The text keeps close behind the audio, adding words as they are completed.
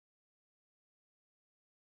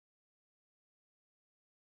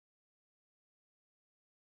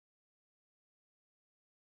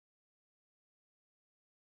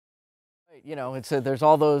You know, there's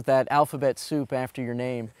all that alphabet soup after your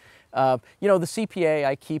name. You know, the CPA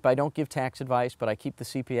I don't give tax advice, but I keep the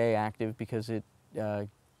CPA active because it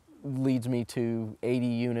leads me to 80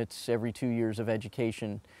 units every 2 years of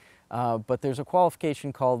education. But there's a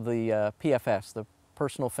qualification called the PFS, the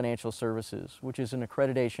Personal Financial Services, which is an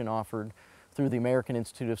accreditation offered through the American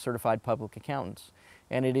Institute of Certified Public Accountants.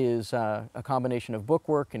 And it is a combination of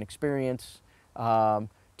bookwork and experience to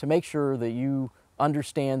make sure that you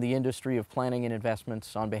understand the industry of planning and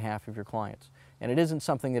investments on behalf of your clients. And it isn't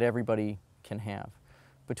something that everybody can have.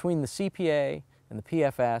 Between the CPA and the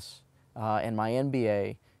PFS and my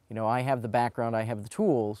MBA, you know, I have the background, I have the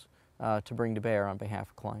tools to bring to bear on behalf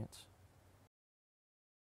of clients.